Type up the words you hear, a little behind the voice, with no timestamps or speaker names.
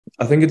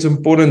I think it's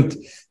important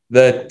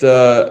that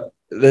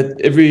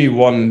that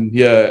everyone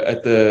here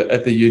at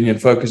the union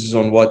focuses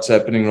on what's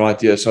happening right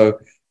here. So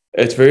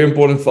it's very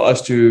important for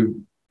us to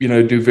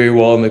do very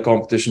well in the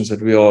competitions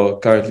that we are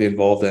currently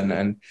involved in,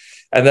 and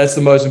that's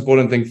the most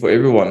important thing for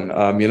everyone.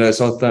 It's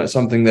not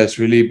something that's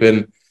really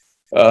been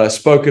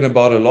spoken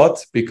about a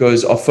lot,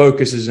 because our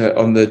focus is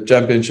on the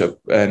championship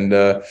and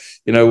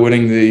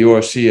winning the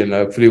URC and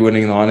hopefully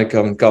winning the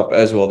Heineken Cup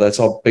as well. That's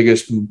our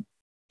biggest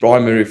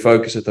primary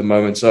focus at the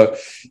moment. So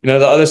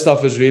the other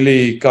stuff is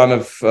really kind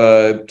of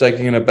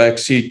taking in a back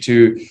seat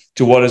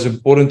to what is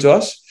important to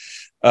us.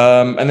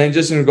 And then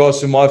just in regards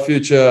to my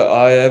future,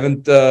 I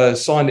haven't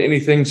signed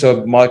anything,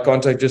 so my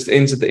contract just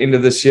ends at the end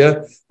of this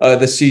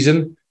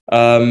season.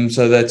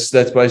 So that's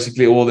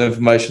basically all the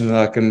information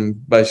that I can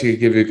basically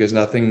give you, because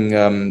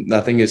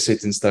nothing is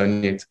set in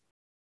stone yet.